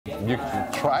you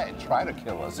can try to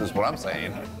kill us, is what I'm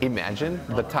saying. Imagine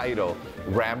the title,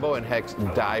 Rambo and Hex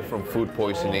die from food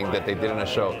poisoning that they did in a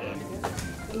show.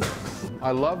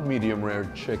 I love medium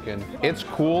rare chicken. It's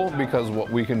cool because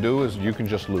what we can do is you can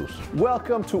just lose.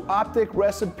 Welcome to OpTic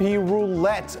Recipe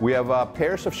Roulette. We have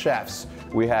pairs of chefs.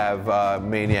 We have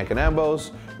Maniac and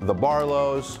Ambos, the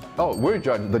Barlows. Oh, we're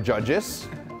the judges.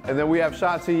 And then we have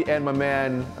Shotzi and my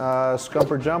man,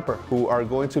 Scumper Jumper, who are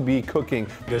going to be cooking.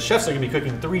 The chefs are gonna be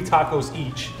cooking 3 tacos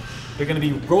each. They're gonna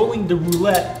be rolling the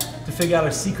roulette to figure out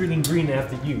a secret ingredient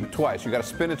after you. Twice, you gotta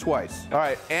spin it twice. All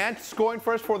right, Ant's going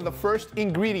first for the first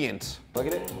ingredient. Look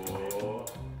at it.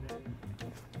 What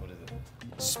is it?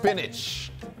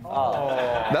 Spinach. Oh.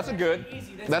 That's a good.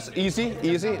 That's easy,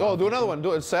 easy. Oh, do another one,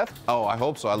 do it, Seth. Oh, I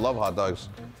hope so, I love hot dogs.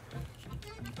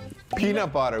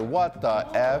 Peanut butter, what the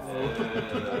F?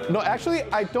 No, actually,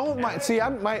 I don't mind. See,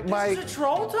 This is a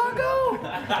troll taco?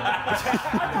 I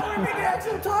thought we were making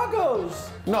actual tacos.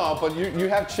 No, but you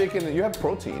have chicken, you have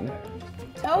protein.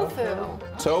 Tofu.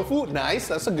 Tofu, nice,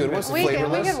 that's a good one. It's We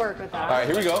flavorless. could work with that. All right,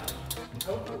 here we go.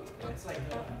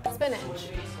 Spinach.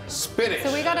 Spinach.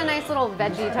 So we got a nice little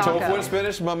veggie taco. Tofu and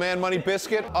spinach, my man Money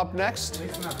Biscuit up next.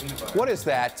 What is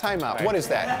that? Time out. What is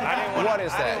that? What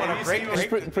is that? Just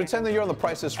pretend that you're on The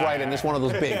Price is Right and it's one of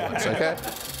those big ones, okay?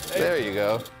 There you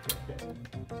go.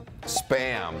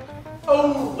 Spam.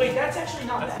 Oh, wait, that's actually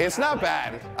not bad. It's not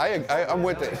bad. I'm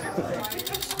with it.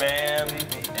 Spam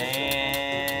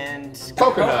and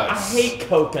Coconuts. I hate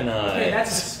coconut. Okay,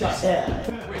 that's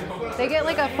disgusting. They get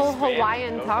like a full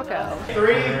Hawaiian taco. 3, 2,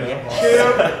 1,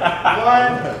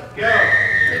 go.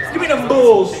 Give me them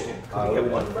bulls. All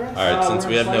right, since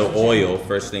we have no oil,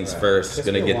 first things first,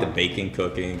 gonna get the bacon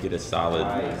cooking, get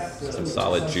some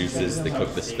solid juices to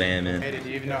cook the spam in. Hey, do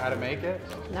you even know how to make it?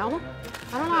 No?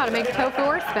 I don't know how to make tofu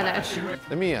or spinach.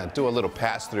 Let me do a little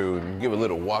pass through and give a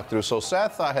little walkthrough. So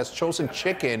Seth has chosen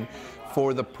chicken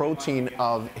for the protein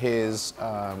of his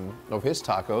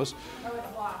tacos.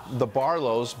 The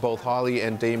Barlows, both Holly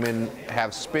and Damon,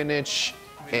 have spinach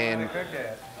and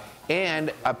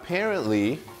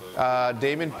apparently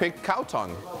Damon picked cow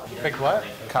tongue. Picked what?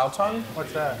 Cow tongue?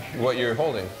 What's that? What you're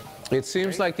holding. It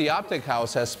seems like the OpTic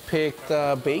house has picked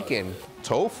bacon.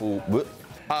 Tofu.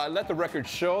 Let the record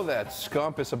show that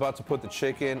Scump is about to put the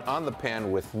chicken on the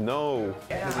pan with no...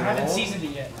 I haven't seasoned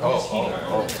it yet.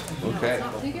 Oh, okay.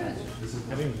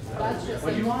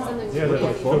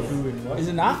 Is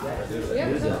it not?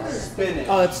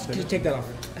 Oh, let's just take that off.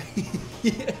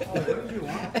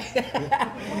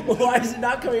 Why is it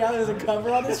not coming out as a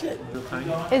cover on this shit?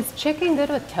 Is chicken good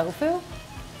with tofu?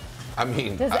 I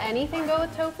mean... Does anything go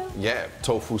with tofu? Yeah,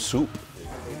 tofu soup.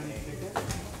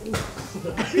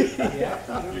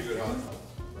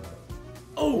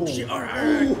 Oh, shit. All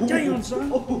right. Damn,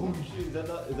 son. Oh, shit.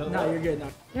 No, you're good now.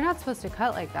 You're not supposed to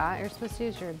cut like that. You're supposed to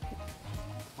use your...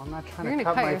 I'm not trying You're to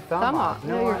gonna cut cut my your thumb off.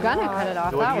 No, you're gonna cut it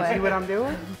off that You way. see what I'm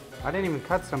doing? I didn't even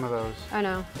cut some of those. I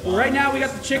know. Right now, we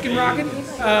got the chicken rocking.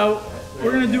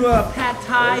 We're gonna do a pad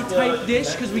thai type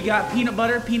dish because we got peanut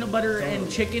butter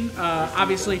and chicken.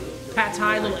 Obviously, pad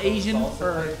thai, little Asian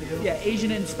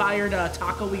Asian inspired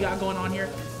taco we got going on here.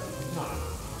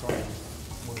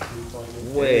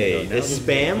 Wait, the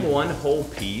spam one whole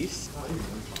piece?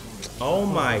 Oh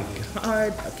my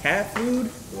god, a cat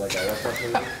food?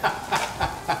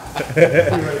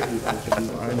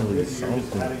 Finally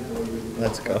something.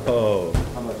 Let's go.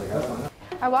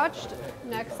 I watched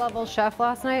Next Level Chef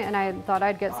last night and I thought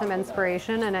I'd get some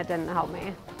inspiration and it didn't help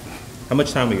me. How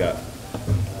much time we got?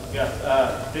 We got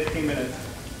 15 minutes.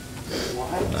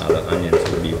 Nah, the onions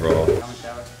would be raw.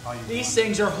 These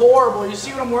things are horrible. You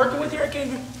see what I'm working with here? I can't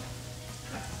even...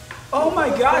 Oh my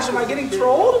gosh, am I getting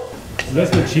trolled? You guys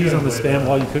put cheese on the spam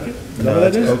while you cook it? No,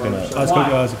 that's coconut. Oh, it's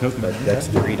coconut. Oh, it's a coconut. That's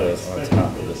Doritos on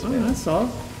top of the spam. Oh, that's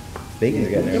soft. Bacon's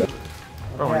getting there.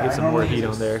 Probably want to get some more heat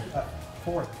on there.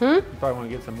 You probably want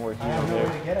to get some more heat on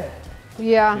there.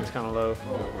 Yeah. It's kind of low.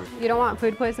 You don't want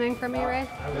food poisoning from me, Ray?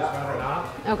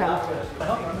 Okay.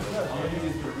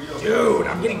 Dude,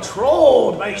 I'm getting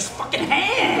trolled by these fucking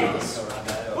hands.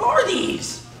 What are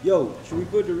these? Yo, should we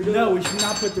put Doritos? No, we should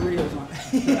not put Doritos on.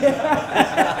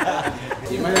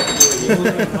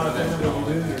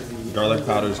 Garlic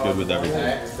powder is good with everything.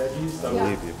 I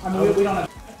believe you. I mean, we don't have...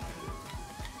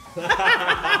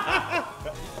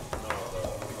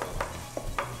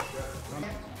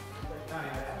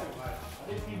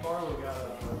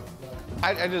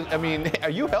 I mean,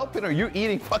 are you helping or are you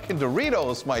eating fucking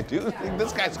Doritos, my dude?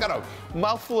 This guy's got a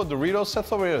mouthful of Doritos.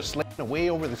 Seth's over here slaving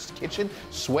away over this kitchen,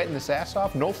 sweating his ass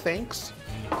off. No thanks.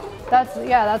 That's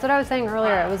what I was saying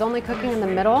earlier. It was only cooking in the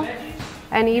middle,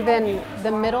 and even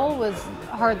the middle was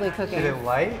hardly cooking. Is it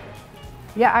light?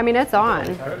 Yeah, I mean, it's on.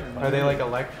 Are they like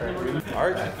electric?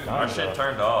 Our shit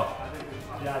turned off.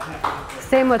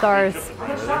 Same with ours.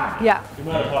 Yeah. You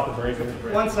might have popped the breaker.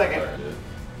 1 second.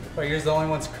 Oh, yours the only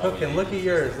one's cooking. Look at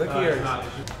yours. Look at yours.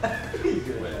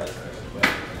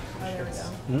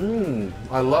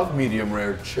 I love medium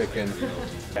rare chicken.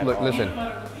 Look, listen,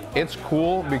 it's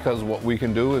cool because what we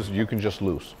can do is you can just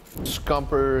lose.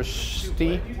 Scumpers,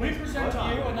 steak. We present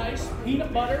to you a nice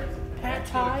peanut butter pad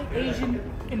thai Asian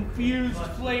infused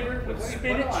flavor with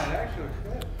spinach.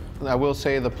 I will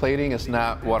say the plating is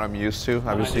not what I'm used to.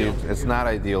 Obviously, it's not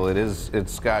ideal.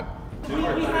 It's got. We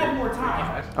had more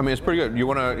time. I mean, it's pretty good. You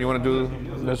wanna do?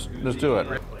 Let's do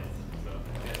it.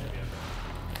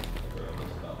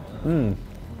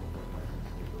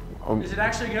 Is it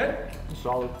actually good?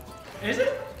 Solid. Is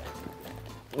it?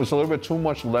 It's a little bit too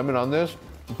much lemon on this,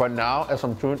 but now as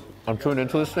I'm tuned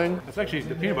into this thing, That's actually,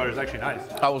 the peanut butter is actually nice.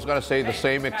 I was gonna say the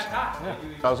same. I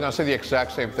was gonna say the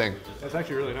exact same thing. That's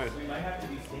actually really nice.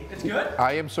 It's good?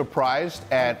 I am surprised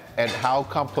at how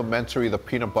complimentary the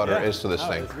peanut butter is to this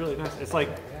thing. It's really nice. It's like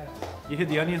you hit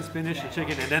the onion, spinach, the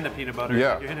chicken, and then the peanut butter.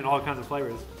 Yeah. You're hitting all kinds of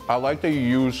flavors. I like that you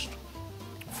used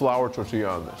flour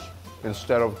tortilla on this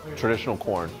instead of traditional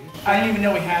corn. I didn't even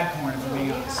know we had corn, if I'm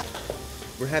being honest.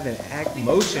 We're having act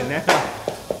motion now.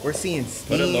 We're seeing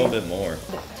steam. Put a little bit more.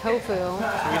 Tofu.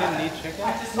 We didn't need chicken?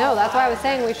 No, that's why I was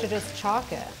saying we should just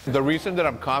chalk it. The reason that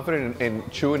I'm confident in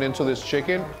chewing into this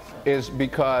chicken is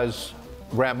because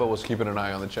Rambo was keeping an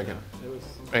eye on the chicken.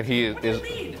 And he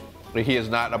is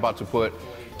not about to put.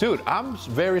 Dude, I'm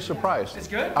very surprised. It's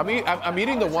good? I'm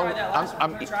eating the one.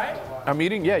 I'm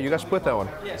eating. Yeah, you guys split that one.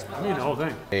 Yes. I mean the whole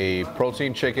thing. A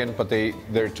protein chicken, but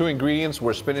their two ingredients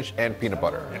were spinach and peanut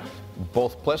butter.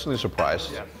 Both pleasantly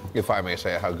surprised, if I may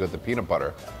say, how good the peanut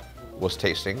butter was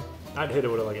tasting. I'd hit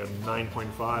it with like a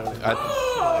 9.5.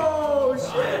 Oh,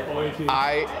 shit.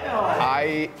 I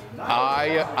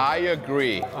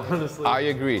agree. Honestly. I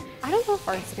agree. I don't know if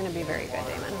ours is going to be very good,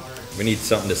 Damon. We need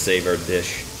something to save our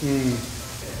dish.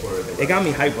 It got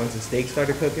me hyped once the steak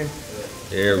started cooking.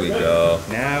 There we go.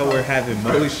 Now we're having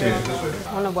motion.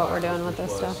 I don't know what we're doing with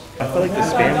this stuff. I feel like the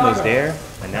spam was there,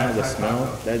 and now the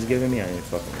smell that's giving me, I ain't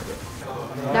fucking with it.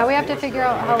 Now we have to figure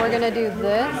out how we're going to do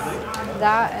this,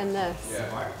 that, and this.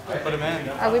 Put them in.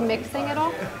 Are we mixing it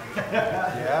all?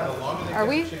 Yeah. Are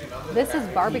we? This is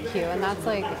barbecue, and that's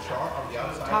like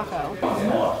taco.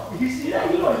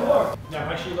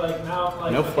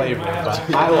 No flavor,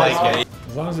 but I like it.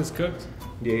 As long as it's cooked.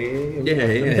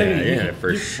 Yeah,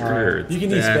 for sure. You can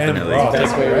eat spam raw.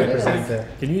 That's the way I present it.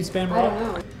 Can you eat spam I raw? don't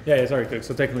know. Yeah, it's already cooked,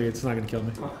 so technically it's not gonna kill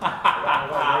me.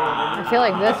 I feel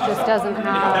like this just doesn't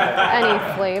have any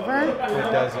flavor. It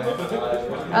doesn't.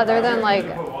 Other than like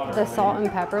the salt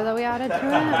and pepper that we added to it.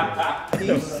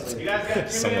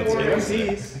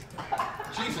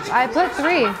 I put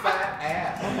 3.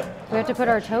 We have to put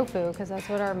our tofu because that's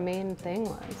what our main thing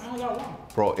was.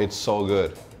 Bro, it's so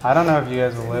good. I don't know if you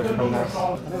guys will live from this. I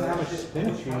don't know how much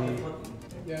spinach you need.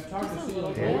 Alright,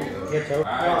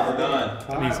 we're done.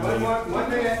 I need some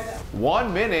bacon.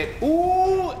 1 minute.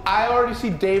 Ooh, I already see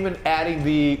Damon adding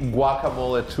the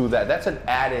guacamole to that. That's an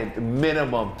added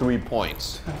minimum 3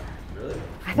 points.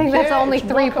 I think that's only it's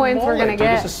 3 points we're guacamole, gonna dude.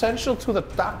 get. It's essential to the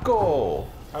taco.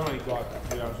 I don't eat guac,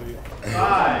 to be honest with you.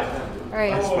 All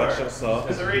right. Special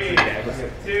sauce. 3,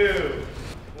 2,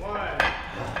 1.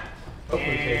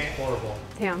 Hopefully it tastes horrible.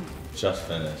 Damn. Just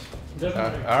finished. All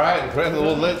right, bring. You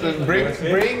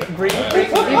ready?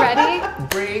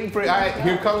 All right,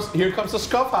 here comes the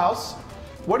Scuff House.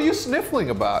 What are you sniffling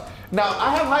about? Now,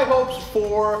 I have high hopes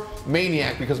for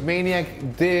Maniac because Maniac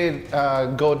did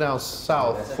go down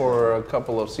south for a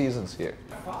couple of seasons here.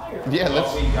 Yeah,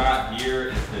 What we got here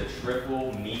is the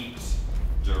triple meat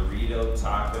Dorito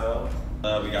taco.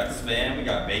 We got spam, we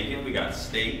got bacon, we got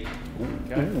steak,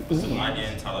 some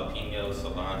onions, jalapenos,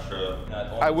 cilantro.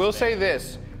 I will say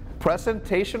this,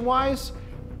 presentation-wise,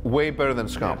 way better than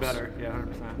Scumps. Better, yeah,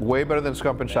 100%. Way better than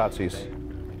Scump and Shotzi's.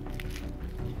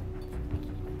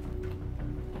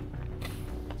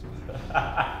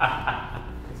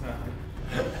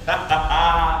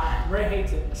 Ray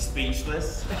hates it.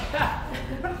 Speechless. I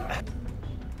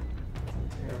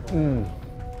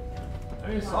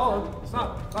mean, it's solid. It's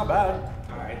not bad.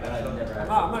 I'm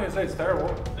not gonna say it's terrible.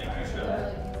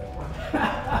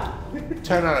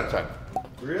 10 out of 10.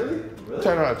 Really?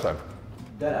 10 out of 10.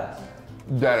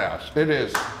 Deadass. It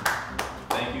is.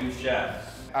 Thank you,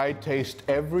 chef. I taste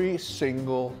every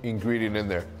single ingredient in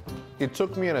there. It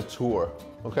took me on a tour,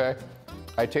 okay?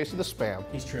 I tasted the spam.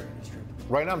 He's tripping.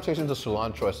 Right now I'm tasting the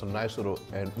cilantro as some nice little,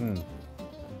 and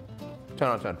 10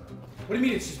 out of 10. What do you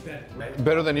mean it's just better?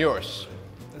 Better than yours.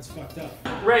 That's fucked up.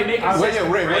 Ray, make it.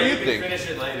 Ray, what do you think? Finish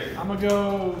it later. I'm gonna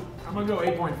go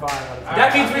 8.5 out of 10.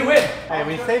 That means we win. Hey,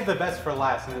 we saved the best for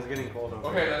last and it's getting cold over.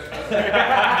 Okay, that's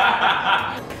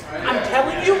I'm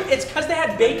telling you, it's because they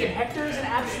had bacon. Hector is an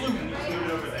absolute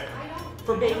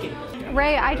for bacon.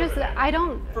 Ray, I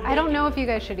don't know if you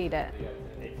guys should eat it.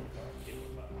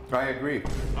 I agree.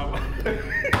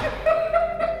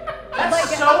 That's Like,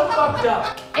 so fucked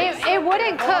up. It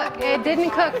wouldn't cook. It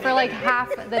didn't cook for like half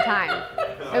the time.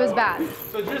 It was bad.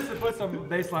 So just to put some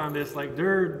baseline on this, like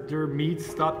their meats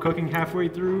stopped cooking halfway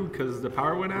through because the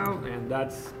power went out, and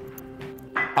that's.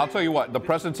 I'll tell you what, the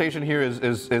presentation here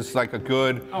is like a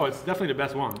good. Oh, it's definitely the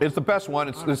best one. It's the best one.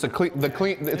 It's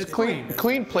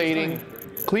clean plating.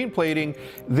 Clean plating.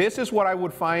 This is what I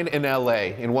would find in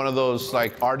LA in one of those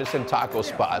like artisan taco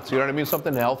spots. You know what I mean?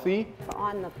 Something healthy.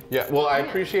 On the. Yeah. Well, I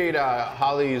appreciate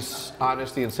Holly's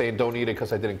honesty in saying don't eat it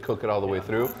because I didn't cook it all the way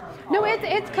through. No,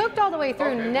 it's cooked all the way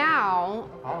through now,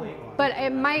 but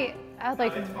it might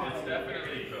like. It's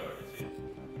definitely cooked.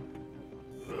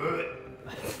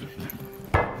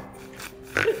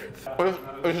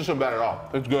 This isn't bad at all.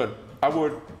 It's good.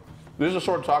 This is a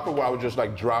sort of taco where I would just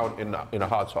like drown in a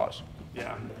hot sauce.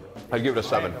 Yeah. I give it a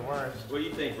 7. What do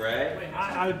you think, Ray?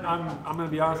 I'm gonna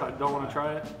be honest. I don't want to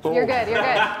try it. You're good. You're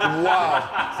good.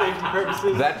 Wow. Safety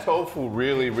purposes. That tofu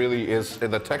really is,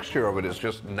 and the texture of it is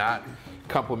just not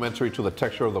complementary to the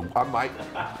texture of the. I might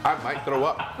throw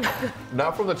up.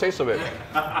 Not from the taste of it.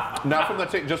 Not from the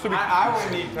taste. Just to be. I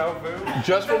wouldn't eat tofu.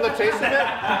 Just from the taste of it,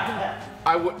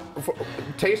 I would.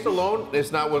 Taste alone,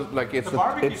 it's not what like it's The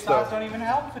barbecue it's sauce don't even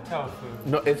help the tofu.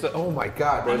 No, it's a, oh my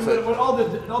god, bro. It's With all the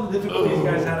difficulties you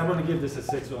guys had, I'm gonna give this a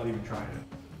 6 without even trying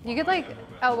it. You could like.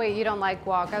 Oh wait, you don't like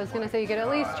guac. I was gonna say you could at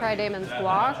least try Damon's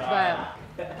guac, but.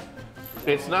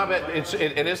 It's not that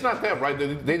and it's not them, right?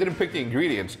 They didn't pick the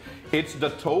ingredients. It's the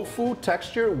tofu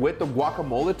texture with the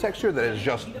guacamole texture that is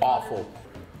just awful.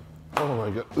 Oh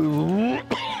my god.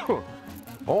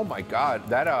 Oh my god.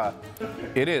 That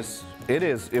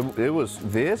it was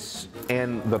this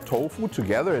and the tofu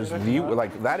together is the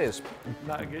like that is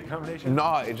Not a good combination.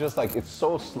 no, it's just like it's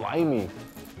so slimy.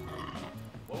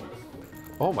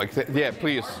 Oh my god. Yeah,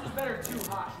 please. Better too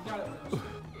hot. You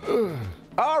got it.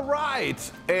 All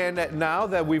right, and now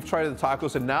that we've tried the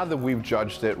tacos and now that we've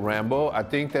judged it, Rambo, I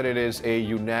think that it is a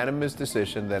unanimous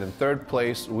decision that in third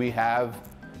place we have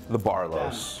the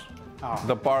Barlows. Oh.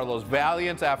 The Barlows,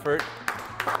 valiant effort.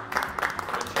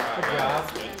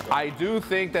 I do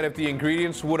think that if the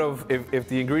ingredients would have, if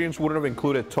the ingredients wouldn't have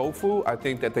included tofu, I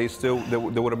think that they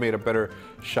would have made a better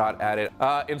shot at it.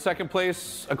 In second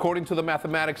place, according to the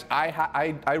mathematics,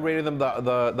 I rated them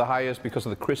the highest because of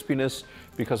the crispiness,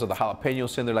 because of the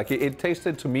jalapenos in there. Like it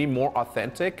tasted to me more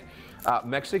authentic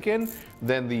Mexican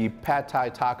than the pad thai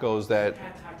tacos that.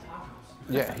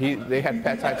 Yeah, they had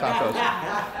pad thai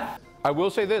tacos. I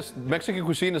will say this, Mexican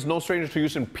cuisine is no stranger to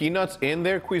using peanuts in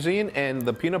their cuisine, and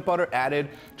the peanut butter added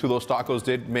to those tacos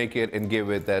did make it and give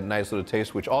it that nice little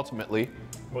taste, which ultimately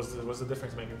was the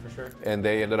difference maker for sure. And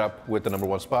they ended up with the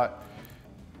 #1 spot.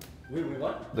 We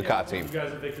what? The COT team. You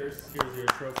guys are victors. Here's your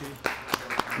trophy.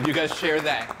 You guys share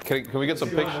that. Can we get some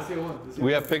pictures?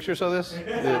 We have pictures of this?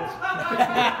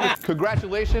 Yeah.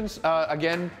 Congratulations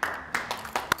again.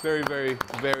 Very, very,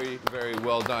 very, very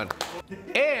well done.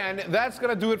 And that's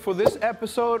gonna do it for this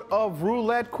episode of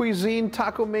Roulette Cuisine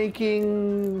Taco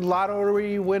Making,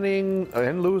 Lottery Winning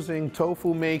and Losing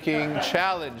Tofu Making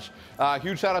Challenge.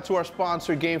 Huge shout out to our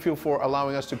sponsor, Game Fuel, for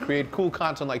allowing us to create cool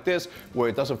content like this, where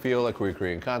it doesn't feel like we're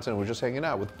creating content, we're just hanging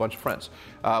out with a bunch of friends.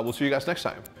 We'll see you guys next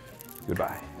time.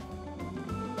 Goodbye.